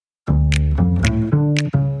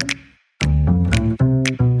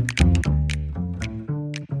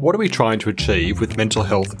What are we trying to achieve with mental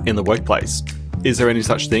health in the workplace? Is there any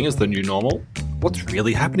such thing as the new normal? What's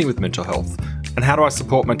really happening with mental health? And how do I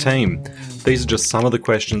support my team? These are just some of the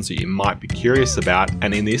questions that you might be curious about,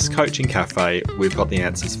 and in this Coaching Cafe, we've got the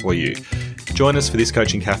answers for you. Join us for this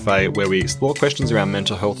Coaching Cafe where we explore questions around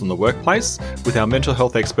mental health in the workplace with our mental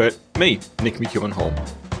health expert, me, Nick McEwan-Hall.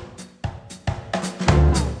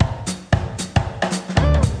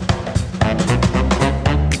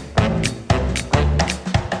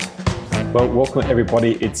 Well, welcome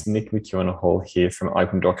everybody. It's Nick McEwan-Hall here from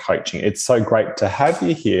Open Door Coaching. It's so great to have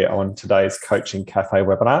you here on today's Coaching Cafe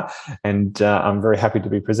webinar. And I'm very happy to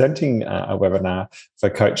be presenting a webinar for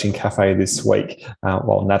Coaching Cafe this week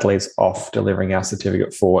while Natalie's off delivering our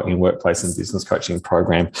Certificate 4 in Workplace and Business Coaching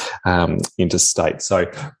program interstate. So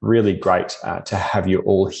really great to have you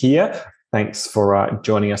all here. Thanks for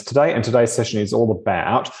joining us today. And today's session is all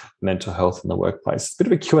about mental health in the workplace. It's a bit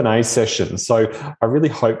of a Q&A session. So I really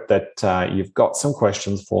hope that you've got some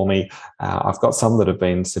questions for me. I've got some that have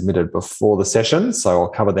been submitted before the session, so I'll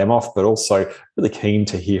cover them off, but also really keen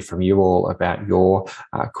to hear from you all about your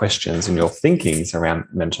questions and your thinkings around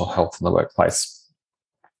mental health in the workplace.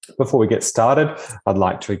 Before we get started, I'd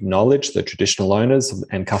like to acknowledge the traditional owners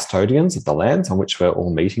and custodians of the lands on which we're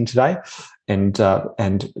all meeting today and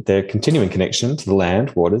their continuing connection to the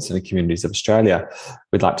land, waters and the communities of Australia.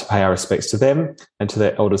 We'd like to pay our respects to them and to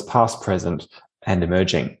their elders past, present and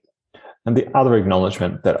emerging. And the other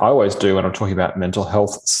acknowledgement that I always do when I'm talking about mental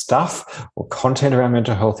health stuff or content around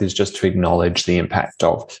mental health is just to acknowledge the impact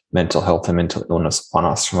of mental health and mental illness on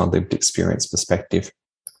us from a lived experience perspective.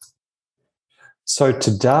 So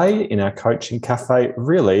today in our Coaching Cafe,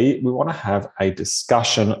 really, we want to have a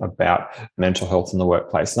discussion about mental health in the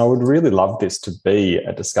workplace. And I would really love this to be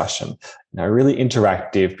a discussion, really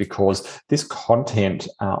interactive, because this content,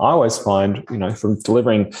 I always find, from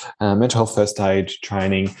delivering mental health first aid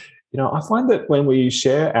training, I find that when we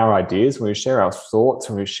share our ideas, when we share our thoughts,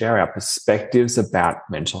 when we share our perspectives about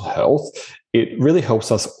mental health, it really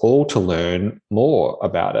helps us all to learn more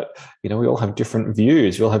about it. We all have different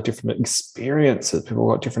views. We all have different experiences. People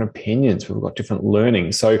have got different opinions. People have got different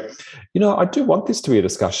learning. So, I do want this to be a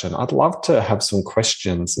discussion. I'd love to have some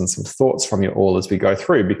questions and some thoughts from you all as we go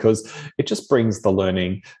through, because it just brings the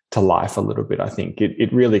learning to life a little bit. I think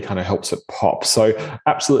it really kind of helps it pop. So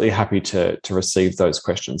absolutely happy to receive those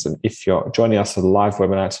questions. And if you're joining us for the live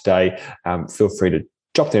webinar today, feel free to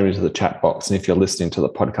drop them into the chat box. And if you're listening to the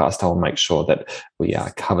podcast, I'll make sure that we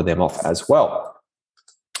cover them off as well.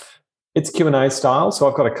 It's Q&A style, so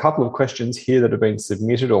I've got a couple of questions here that have been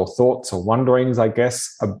submitted, or thoughts or wonderings, I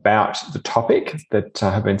guess, about the topic that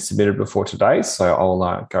have been submitted before today. So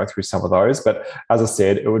I'll go through some of those. But as I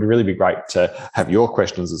said, it would really be great to have your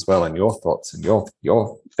questions as well, and your thoughts and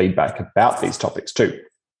your feedback about these topics too.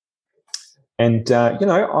 And,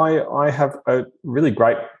 I have a really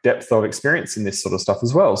great depth of experience in this sort of stuff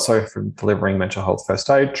as well. So from delivering mental health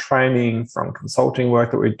first aid training, from consulting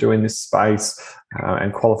work that we do in this space,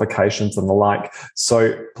 and qualifications and the like.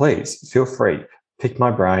 So please feel free, pick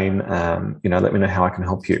my brain, let me know how I can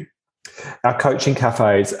help you. Our coaching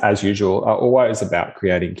cafes, as usual, are always about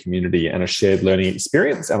creating community and a shared learning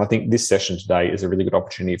experience. And I think this session today is a really good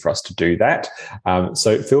opportunity for us to do that.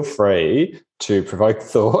 So feel free to provoke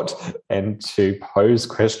thought and to pose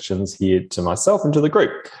questions here to myself and to the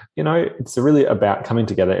group. It's really about coming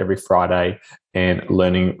together every Friday and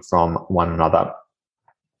learning from one another.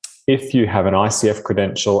 If you have an ICF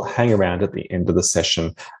credential, hang around at the end of the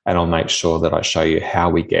session and I'll make sure that I show you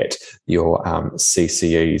how we get your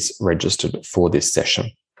CCEs registered for this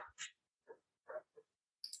session.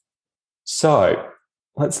 So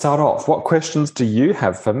let's start off. What questions do you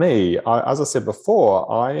have for me? As I said before,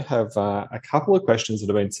 I have a couple of questions that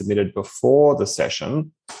have been submitted before the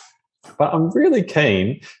session, but I'm really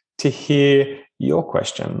keen to hear your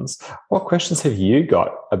questions. What questions have you got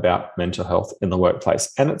about mental health in the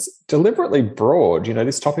workplace? And it's deliberately broad.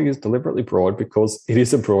 This topic is deliberately broad because it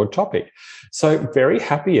is a broad topic. So very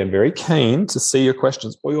happy and very keen to see your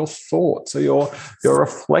questions or your thoughts or your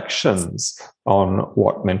reflections on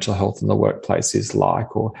what mental health in the workplace is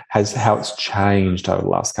like, or how it's changed over the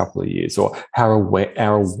last couple of years, or how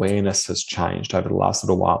our awareness has changed over the last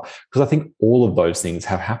little while. Because I think all of those things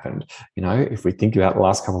have happened. If we think about the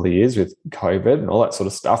last couple of years with COVID and all that sort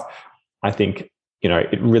of stuff, I think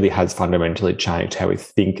it really has fundamentally changed how we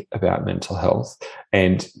think about mental health,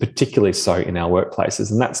 and particularly so in our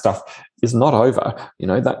workplaces. And that stuff is not over.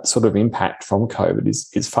 That sort of impact from COVID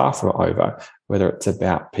is far from over, whether it's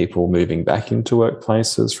about people moving back into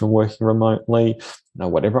workplaces from working remotely,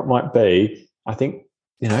 whatever it might be. I think,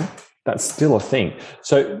 that's still a thing.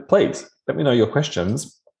 So please let me know your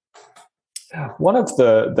questions. One of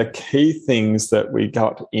the key things that we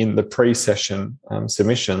got in the pre-session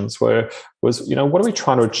submissions was what are we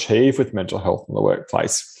trying to achieve with mental health in the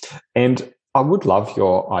workplace? And I would love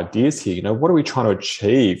your ideas here. What are we trying to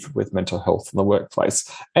achieve with mental health in the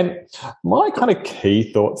workplace? And my kind of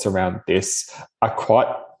key thoughts around this are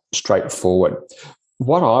quite straightforward.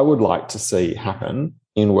 What I would like to see happen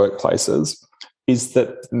in workplaces is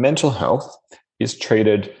that mental health is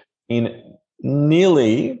treated in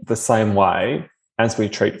nearly the same way as we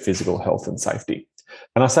treat physical health and safety.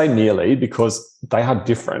 And I say nearly because they are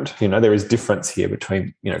different. There is difference here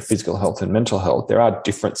between, physical health and mental health. There are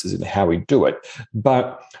differences in how we do it.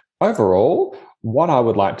 But overall, what I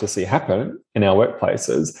would like to see happen in our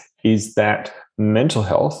workplaces is that mental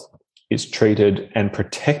health is treated and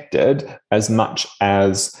protected as much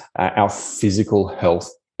as our physical health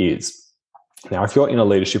is. Now, if you're in a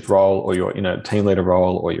leadership role or you're in a team leader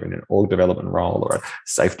role or you're in an org development role or a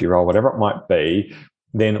safety role, whatever it might be,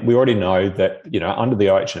 then we already know that, under the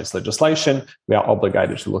OHS legislation, we are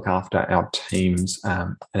obligated to look after our teams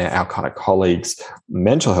and our kind of colleagues'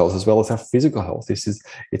 mental health as well as our physical health.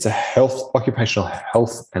 It's a occupational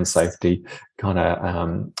health and safety kind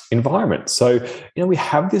of environment. So, we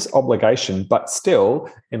have this obligation, but still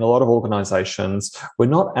in a lot of organizations, we're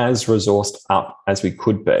not as resourced up as we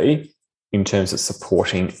could be in terms of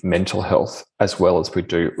supporting mental health as well as we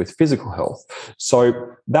do with physical health. So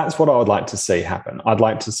that's what I would like to see happen. I'd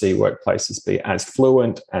like to see workplaces be as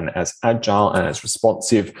fluent and as agile and as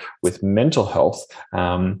responsive with mental health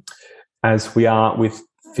as we are with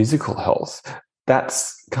physical health.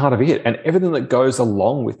 That's kind of it. And everything that goes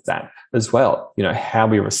along with that as well, how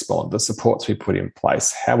we respond, the supports we put in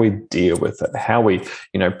place, how we deal with it, how we,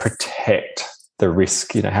 protect the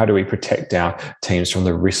risk, how do we protect our teams from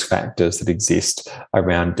the risk factors that exist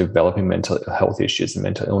around developing mental health issues and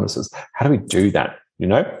mental illnesses? How do we do that?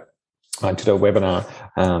 I did a webinar,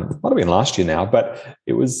 might have been last year now, but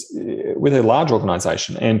it was with a large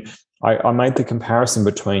organization. And I made the comparison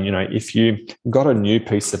between, if you got a new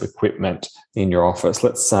piece of equipment in your office,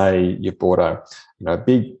 let's say you bought a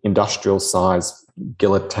big industrial size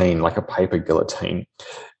guillotine, like a paper guillotine,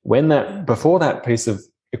 before that piece of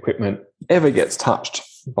equipment ever gets touched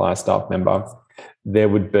by a staff member, there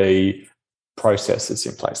would be processes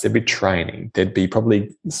in place. There'd be training. There'd be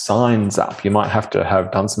probably signs up. You might have to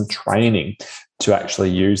have done some training to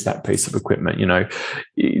actually use that piece of equipment,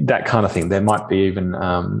 that kind of thing. There might be even,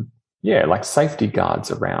 like safety guards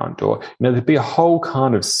around, or, there'd be a whole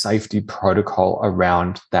kind of safety protocol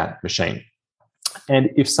around that machine.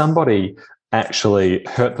 And if somebody actually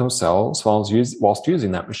hurt themselves whilst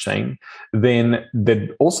using that machine, then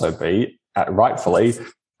there'd also be, rightfully,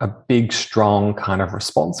 a big, strong kind of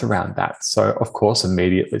response around that. So, of course,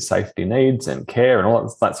 immediately safety needs and care and all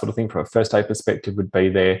that sort of thing from a first aid perspective would be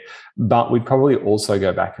there. But we'd probably also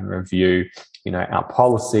go back and review, our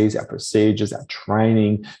policies, our procedures, our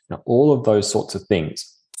training, all of those sorts of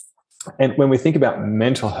things. And when we think about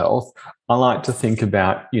mental health, I like to think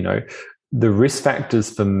about, the risk factors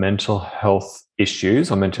for mental health issues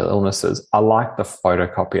or mental illnesses are like the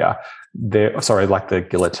photocopier. Like the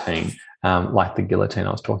guillotine, I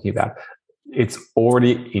was talking about. It's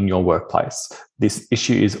already in your workplace. This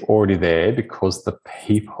issue is already there because the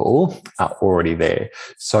people are already there.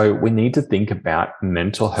 So we need to think about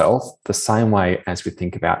mental health the same way as we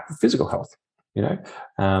think about physical health,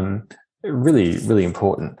 really, really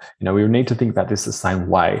important. We need to think about this the same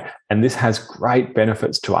way. And this has great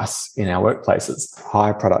benefits to us in our workplaces: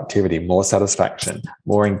 higher productivity, more satisfaction,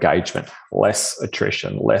 more engagement, less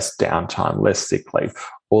attrition, less downtime, less sick leave,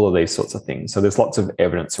 all of these sorts of things. So there's lots of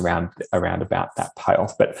evidence around about that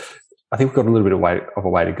payoff. But I think we've got a little bit of a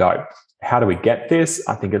way to go. How do we get this?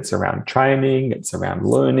 I think it's around training, it's around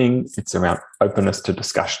learning, it's around openness to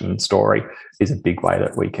discussion. Story is a big way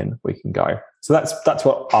that we can go. So that's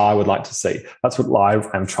what I would like to see. That's what I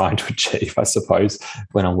am trying to achieve, I suppose,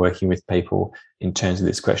 when I'm working with people in terms of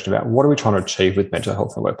this question about what are we trying to achieve with mental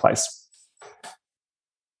health in the workplace.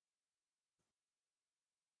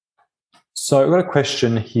 So I've got a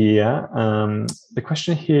question here. The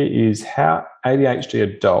question here is how ADHD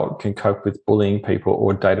adult can cope with bullying people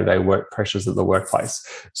or day-to-day work pressures at the workplace.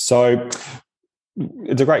 So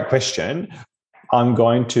it's a great question. I'm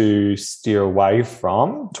going to steer away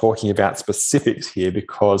from talking about specifics here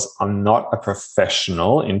because I'm not a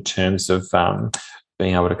professional in terms of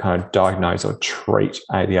being able to kind of diagnose or treat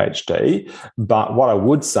ADHD. But what I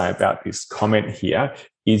would say about this comment here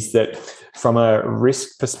is that from a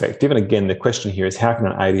risk perspective, and again, the question here is how can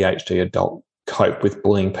an ADHD adult cope with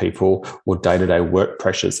bullying people or day-to-day work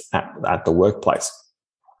pressures at the workplace?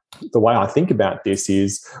 the way I think about this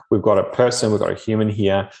is we've got a person, we've got a human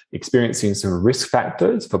here experiencing some risk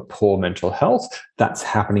factors for poor mental health. That's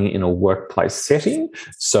happening in a workplace setting.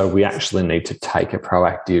 So we actually need to take a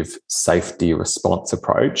proactive safety response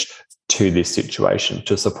approach to this situation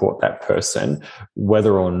to support that person,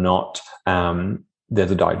 whether or not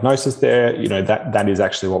there's a diagnosis there. That is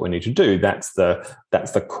actually what we need to do. That's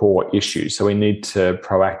the core issue. So we need to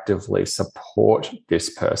proactively support this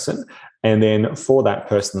person. And then for that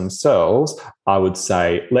person themselves, I would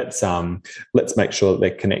say let's make sure that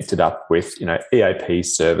they're connected up with EAP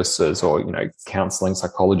services or counselling,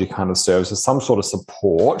 psychology kind of services, some sort of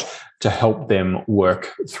support to help them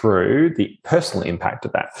work through the personal impact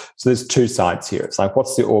of that. So there's two sides here. It's like,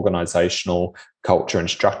 what's the organisational culture and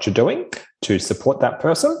structure doing to support that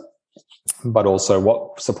person? But also,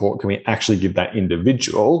 what support can we actually give that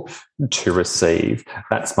individual to receive?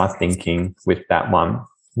 That's my thinking with that one.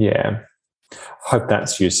 Yeah. Hope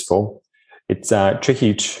that's useful. It's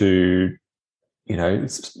tricky to, what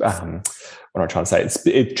am I trying to say?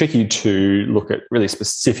 It's tricky to look at really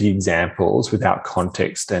specific examples without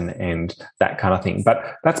context and that kind of thing.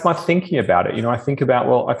 But that's my thinking about it. I think about,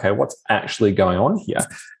 well, okay, what's actually going on here?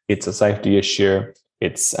 It's a safety issue.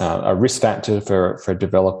 It's a risk factor for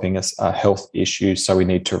developing a health issue. So we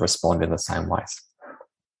need to respond in the same ways.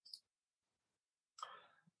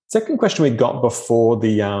 Second question we got before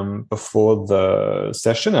the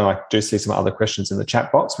session, and I do see some other questions in the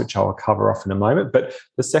chat box, which I'll cover off in a moment. But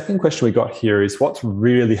the second question we got here is what's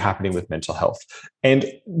really happening with mental health? And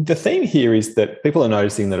the theme here is that people are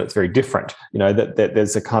noticing that it's very different, that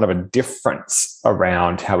there's a kind of a difference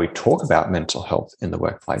around how we talk about mental health in the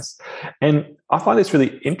workplace. And I find this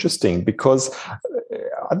really interesting because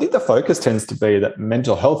I think the focus tends to be that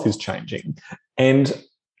mental health is changing. And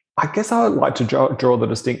I guess I would like to draw the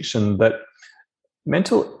distinction that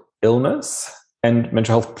mental illness and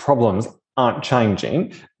mental health problems aren't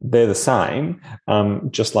changing. They're the same,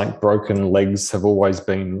 just like broken legs have always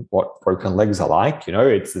been what broken legs are like.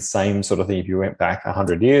 It's the same sort of thing. If you went back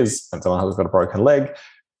 100 years and someone has got a broken leg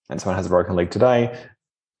and someone has a broken leg today,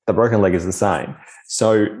 the broken leg is the same.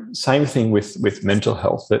 So same thing with mental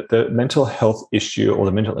health. The mental health issue or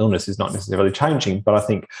the mental illness is not necessarily changing, but I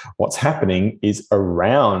think what's happening is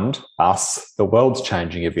around us, the world's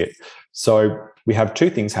changing a bit. So we have two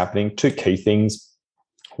things happening, two key things.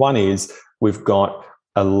 One is we've got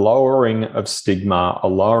a lowering of stigma, a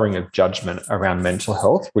lowering of judgment around mental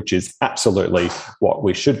health, which is absolutely what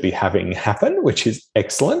we should be having happen, which is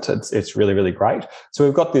excellent. It's really, really great. So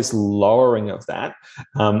we've got this lowering of that.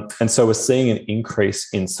 And so we're seeing an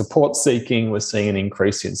increase in support seeking. We're seeing an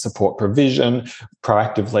increase in support provision,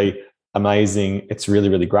 proactively. Amazing. It's really,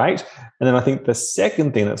 really great. And then I think the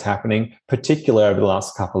second thing that's happening, particularly over the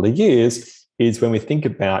last couple of years, is when we think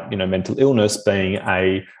about mental illness being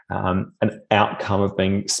an outcome of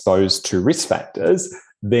being exposed to risk factors,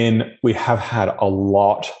 then we have had a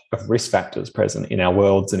lot of risk factors present in our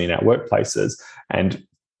worlds and in our workplaces and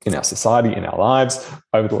in our society, in our lives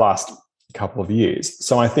over the last couple of years.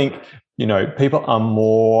 So I think people are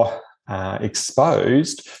more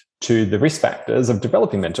exposed to the risk factors of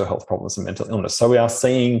developing mental health problems and mental illness. So we are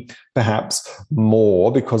seeing perhaps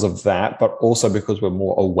more because of that, but also because we're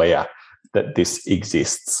more aware that this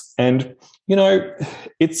exists. And,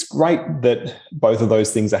 it's great that both of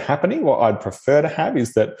those things are happening. What I'd prefer to have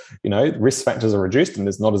is that, risk factors are reduced and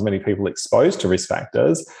there's not as many people exposed to risk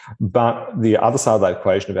factors. But the other side of that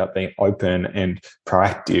equation about being open and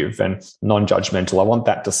proactive and non-judgmental, I want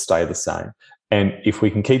that to stay the same. And if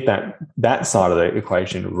we can keep that side of the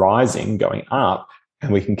equation rising, going up,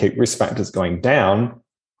 and we can keep risk factors going down,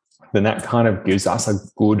 then that kind of gives us a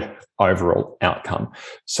good overall outcome.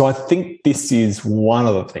 So I think this is one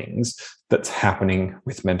of the things that's happening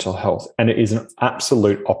with mental health. And it is an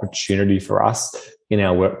absolute opportunity for us in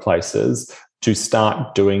our workplaces to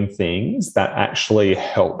start doing things that actually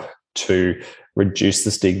help to reduce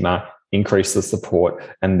the stigma, increase the support,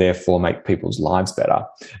 and therefore make people's lives better,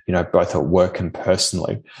 both at work and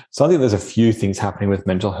personally. So I think there's a few things happening with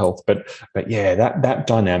mental health, but yeah, that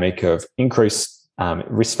dynamic of increased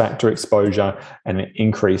risk factor exposure and an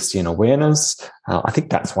increase in awareness, I think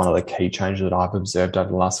that's one of the key changes that I've observed over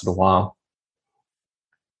the last little while.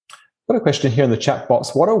 Got a question here in the chat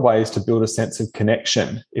box. What are ways to build a sense of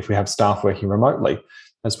connection if we have staff working remotely,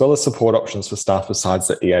 as well as support options for staff besides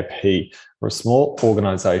the EAP? We're a small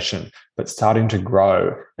organisation, but starting to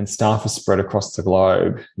grow, and staff are spread across the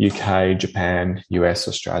globe, UK, Japan, US,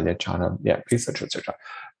 Australia, China, etc., etc.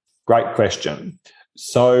 Great question.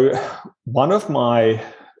 So one of my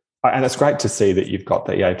And it's great to see that you've got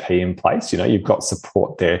the EAP in place. You've got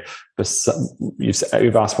support there.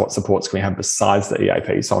 You've asked what supports can we have besides the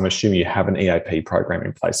EAP. So I'm assuming you have an EAP program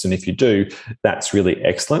in place. And if you do, that's really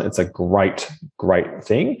excellent. It's a great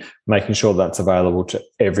thing. Making sure that's available to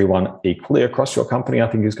everyone equally across your company, I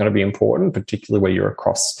think, is going to be important, particularly where you're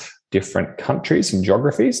across different countries and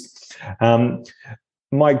geographies.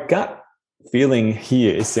 My gut feeling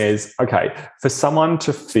here says, okay, for someone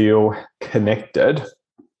to feel connected,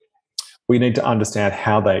 we need to understand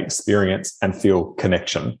how they experience and feel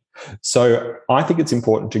connection. So I think it's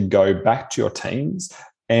important to go back to your teams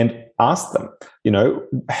and ask them,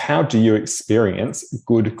 how do you experience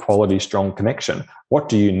good quality, strong connection? What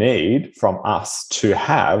do you need from us to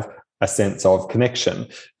have a sense of connection?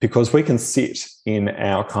 Because we can sit in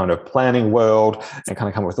our kind of planning world and kind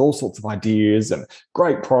of come up with all sorts of ideas and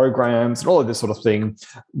great programs and all of this sort of thing.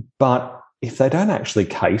 But if they don't actually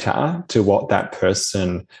cater to what that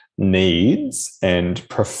person needs and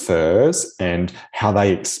prefers and how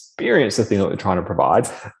they experience the thing that we're trying to provide,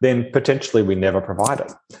 then potentially we never provide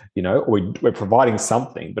it. We're providing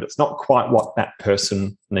something, but it's not quite what that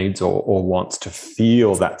person needs or wants to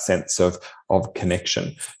feel that sense of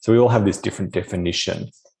connection. So we all have this different definition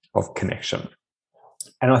of connection.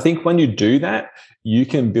 And I think when you do that, you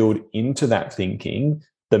can build into that thinking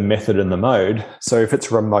the method and the mode. So if it's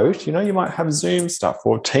remote, you might have Zoom stuff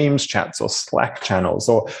or Teams chats or Slack channels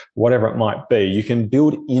or whatever it might be. You can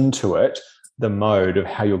build into it the mode of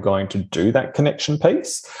how you're going to do that connection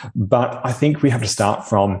piece. But I think we have to start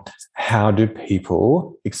from, how do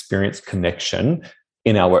people experience connection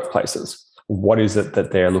in our workplaces? What is it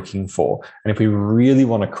that they're looking for? And if we really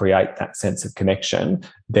want to create that sense of connection,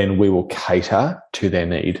 then we will cater to their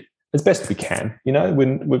need as best we can.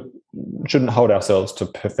 We shouldn't hold ourselves to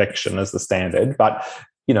perfection as the standard, but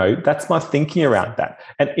that's my thinking around that.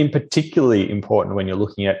 And in particularly important when you're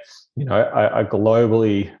looking at a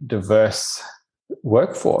globally diverse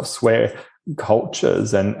workforce where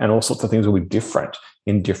cultures and all sorts of things will be different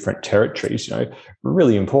in different territories.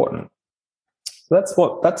 Really important. That's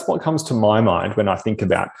what comes to my mind when I think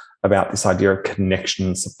about this idea of connection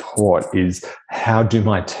and support, is how do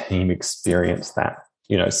my team experience that?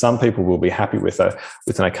 Some people will be happy with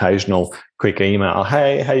an occasional quick email.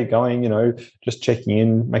 Hey, how you going? Just checking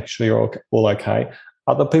in, making sure you're all okay.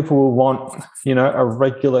 Other people will want, a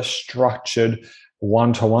regular structured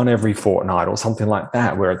one-to-one every fortnight or something like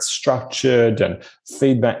that, where it's structured and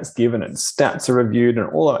feedback's given and stats are reviewed and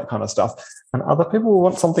all of that kind of stuff. And other people will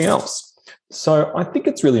want something else. So I think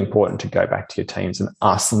it's really important to go back to your teams and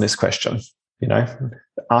ask them this question.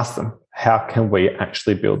 Ask them, how can we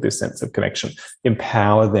actually build this sense of connection?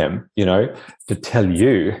 Empower them, to tell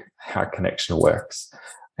you how connection works,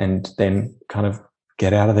 and then kind of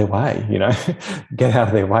get out of their way, get out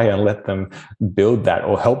of their way and let them build that,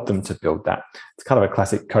 or help them to build that. It's kind of a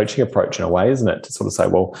classic coaching approach in a way, isn't it? To sort of say,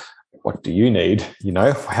 well, what do you need?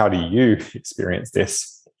 How do you experience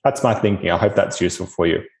this? That's my thinking. I hope that's useful for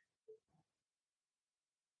you.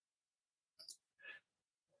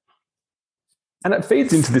 And it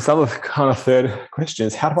feeds into this other kind of third question,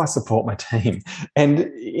 is how do I support my team? And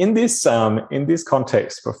in this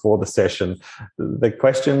context before the session, the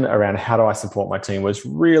question around how do I support my team was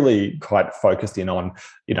really quite focused in on,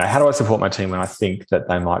 how do I support my team when I think that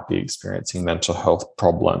they might be experiencing mental health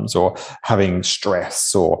problems or having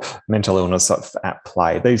stress or mental illness at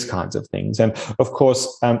play, these kinds of things. And of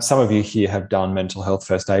course, some of you here have done mental health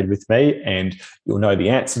first aid with me, and you'll know the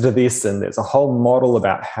answer to this. And there's a whole model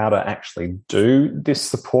about how to actually do this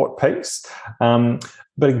support piece.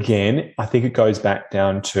 But again, I think it goes back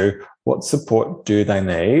down to, what support do they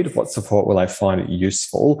need? What support will they find it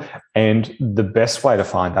useful? And the best way to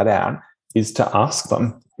find that out is to ask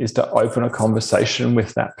them, is to open a conversation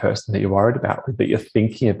with that person that you're worried about, that you're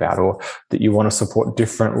thinking about, or that you want to support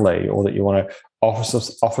differently, or that you want to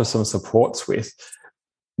offer some supports with.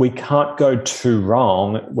 We can't go too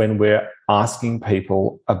wrong when we're asking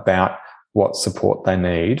people about what support they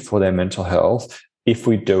need for their mental health, if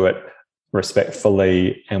we do it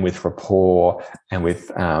respectfully and with rapport and with,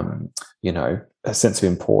 a sense of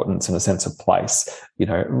importance and a sense of place,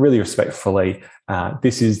 really respectfully.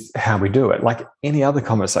 This is how we do it. Like any other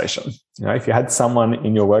conversation, if you had someone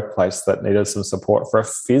in your workplace that needed some support for a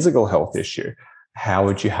physical health issue, how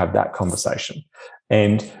would you have that conversation?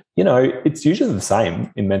 And, it's usually the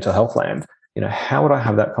same in mental health land. How would I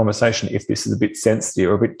have that conversation if this is a bit sensitive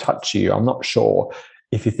or a bit touchy? I'm not sure.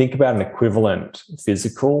 If you think about an equivalent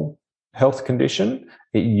physical health condition,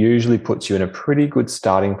 it usually puts you in a pretty good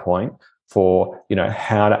starting point for,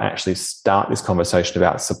 how to actually start this conversation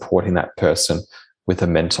about supporting that person with a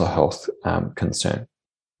mental health concern.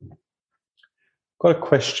 Got a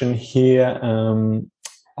question here.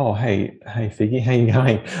 Hey, Figgy, how you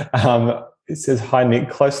going? It says, hi,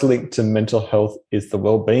 Nick, closely linked to mental health is the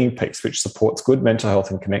well-being piece, which supports good mental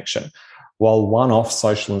health and connection. While one-off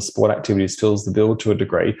social and sport activities fills the bill to a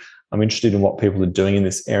degree, I'm interested in what people are doing in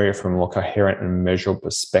this area from a more coherent and measurable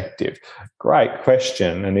perspective. Great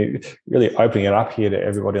question, and really opening it up here to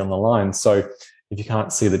everybody on the line. So if you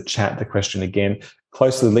can't see the chat, the question again,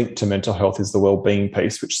 closely linked to mental health is the well-being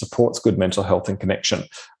piece, which supports good mental health and connection.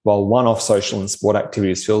 While one-off social and sport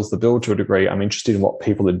activities fills the bill to a degree, I'm interested in what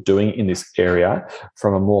people are doing in this area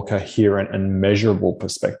from a more coherent and measurable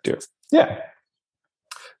perspective. Yeah.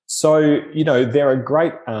 So, there are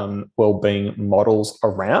great well-being models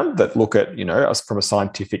around that look at, us from a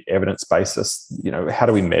scientific evidence basis, how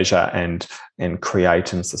do we measure and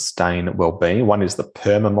create and sustain well-being? One is the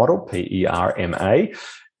PERMA model, PERMA,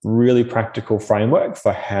 really practical framework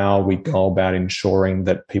for how we go about ensuring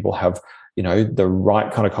that people have, the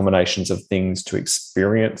right kind of combinations of things to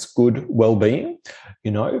experience good well-being,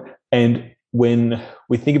 and when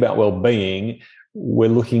we think about well-being, we're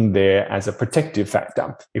looking there as a protective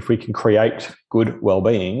factor. If we can create good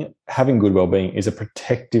well-being, having good well-being is a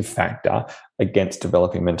protective factor against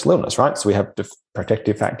developing mental illness, right? So we have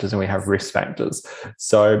protective factors and we have risk factors.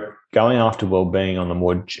 So going after well-being on a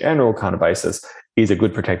more general kind of basis is a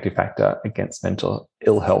good protective factor against mental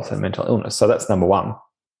ill health and mental illness. So that's number one.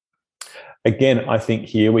 Again, I think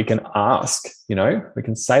here we can ask, we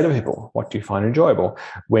can say to people, what do you find enjoyable?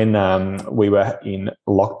 When we were in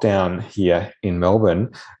lockdown here in Melbourne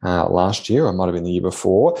last year, or it might have been the year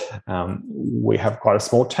before, we have quite a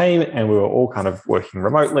small team and we were all kind of working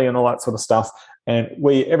remotely and all that sort of stuff. And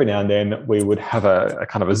every now and then we would have a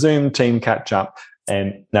kind of a Zoom team catch up,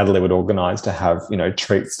 and Natalie would organise to have,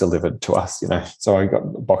 treats delivered to us, So I got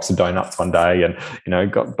a box of donuts one day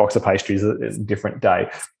and, got a box of pastries a different day.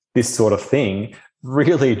 This sort of thing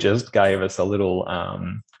really just gave us a little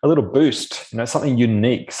boost, something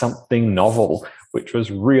unique, something novel, which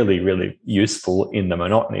was really, really useful in the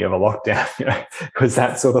monotony of a lockdown. It was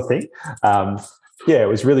that sort of thing. It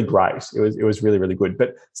was really great. It was really, really good.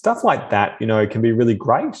 But stuff like that, can be really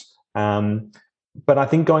great. But I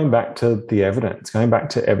think going back to the evidence, going back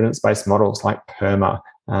to evidence-based models like PERMA,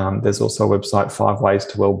 there's also a website, 5 Ways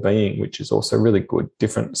to Wellbeing, which is also really good,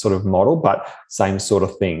 different sort of model, but same sort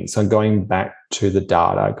of thing. So going back to the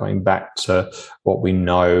data, going back to what we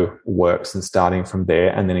know works and starting from there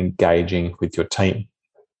and then engaging with your team.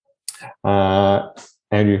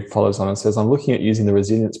 Andrew follows on and says, I'm looking at using the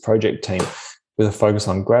Resilience Project team with a focus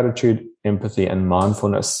on gratitude, empathy, and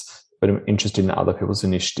mindfulness, but I'm interested in other people's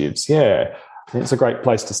initiatives. Yeah, I think it's a great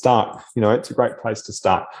place to start. It's a great place to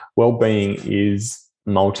start. Wellbeing is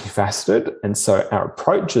multifaceted, and so our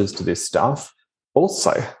approaches to this stuff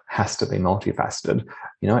also has to be multifaceted.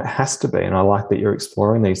 It has to be, and I like that you're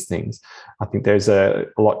exploring these things. I think there's a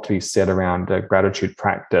lot to be said around gratitude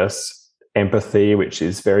practice, empathy, which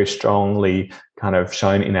is very strongly kind of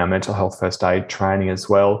shown in our mental health first aid training as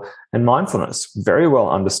well, and mindfulness, very well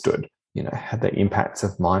understood. The impacts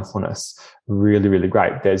of mindfulness, really, really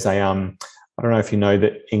great. There's I don't know if you know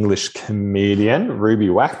the English comedian Ruby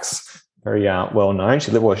Wax, very well known.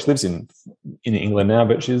 She lives in England now,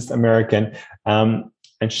 but she's American, and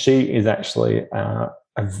she is actually a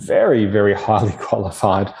very, very highly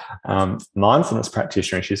qualified mindfulness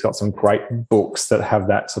practitioner. And she's got some great books that have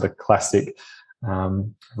that sort of classic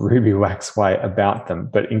Ruby Wax way about them,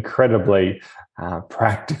 but incredibly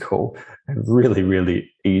practical and really,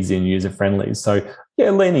 really easy and user friendly. So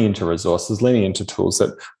leaning into resources, leaning into tools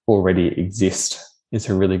that already exist is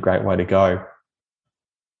a really great way to go.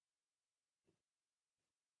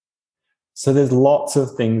 So there's lots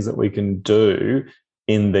of things that we can do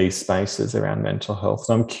in these spaces around mental health.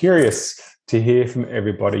 And I'm curious to hear from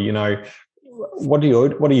everybody, what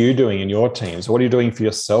are you doing in your teams? What are you doing for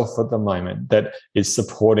yourself at the moment that is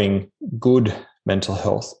supporting good mental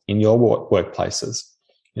health in your workplaces?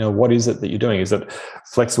 What is it that you're doing? Is it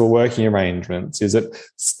flexible working arrangements? Is it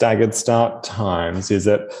staggered start times? Is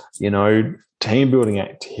it, team building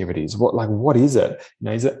activities? What is it?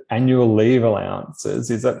 Is it annual leave allowances?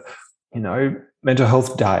 Is it, mental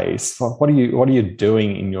health days? What are you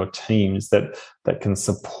doing in your teams that can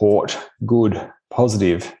support good,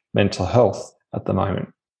 positive mental health at the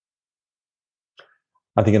moment?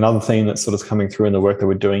 I think another theme that's sort of coming through in the work that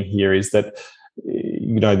we're doing here is that,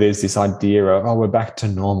 there's this idea of, we're back to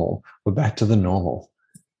normal. We're back to the normal.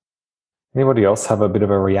 Anybody else have a bit of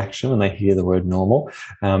a reaction when they hear the word normal?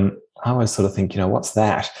 I always sort of think, what's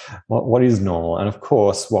that? What is normal? And of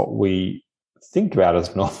course, what we think about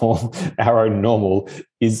as normal, our own normal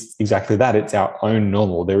is exactly that. It's our own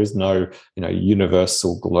normal. There is no,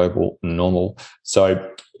 universal global normal.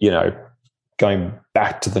 So, going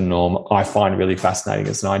back to the norm, I find really fascinating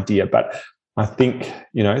as an idea. But I think,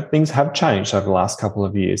 things have changed over the last couple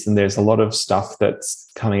of years, and there's a lot of stuff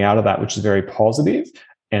that's coming out of that, which is very positive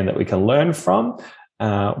and that we can learn from.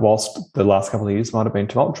 Whilst the last couple of years might have been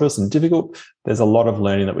tumultuous and difficult, there's a lot of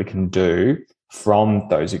learning that we can do from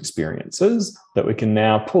those experiences that we can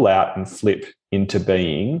now pull out and flip into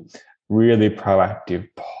being really proactive,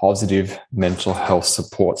 positive mental health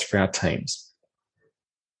supports for our teams.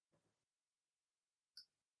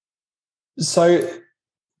 So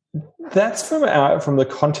that's from the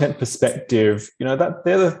content perspective. That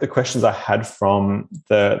they're the questions I had from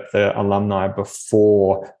the alumni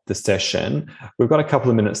before the session. We've got a couple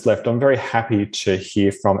of minutes left. I'm very happy to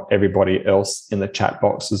hear from everybody else in the chat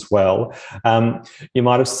box as well. You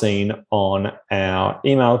might have seen on our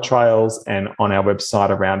email trails and on our website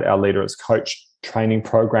around our Leader as Coach training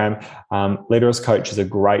program. Leader as Coach is a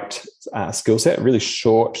great skill set, a really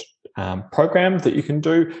short program that you can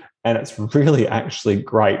do. And it's really actually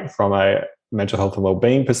great from a mental health and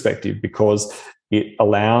wellbeing perspective, because it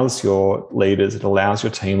allows your leaders, it allows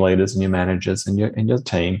your team leaders and your managers and your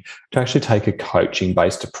team to actually take a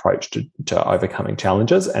coaching-based approach to overcoming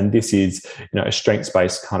challenges. And this is, a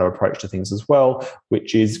strengths-based kind of approach to things as well,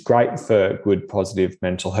 which is great for good, positive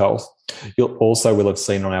mental health. You'll also will have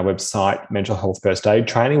seen on our website mental health first aid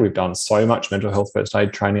training. We've done so much mental health first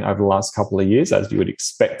aid training over the last couple of years, as you would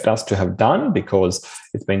expect us to have done, because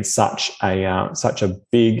it's been such a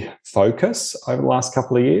big focus over the last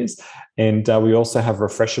couple of years. And we also have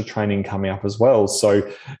refresher training coming up as well.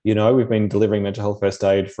 So, we've been delivering mental health first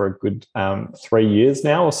aid for a good 3 years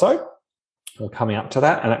now or so. We're coming up to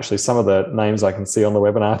that. And actually, some of the names I can see on the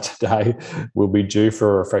webinar today will be due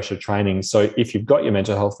for a refresher training. So if you've got your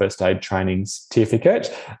mental health first aid training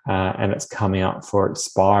certificate and it's coming up for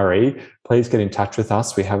expiry, please get in touch with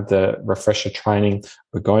us. We have the refresher training.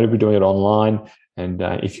 We're going to be doing it online. And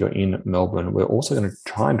if you're in Melbourne, we're also going to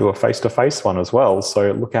try and do a face-to-face one as well.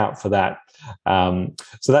 So look out for that.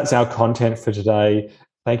 So that's our content for today.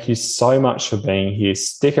 Thank you so much for being here.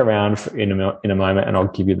 Stick around in a moment and I'll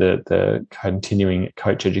give you the continuing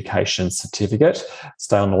coach education certificate.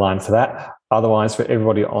 Stay on the line for that. Otherwise, for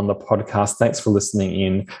everybody on the podcast, thanks for listening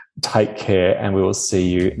in. Take care and we will see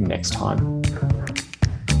you next time.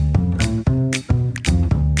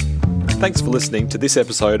 Thanks for listening to this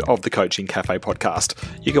episode of the Coaching Cafe podcast.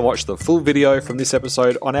 You can watch the full video from this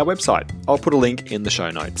episode on our website. I'll put a link in the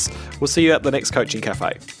show notes. We'll see you at the next Coaching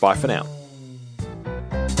Cafe. Bye for now.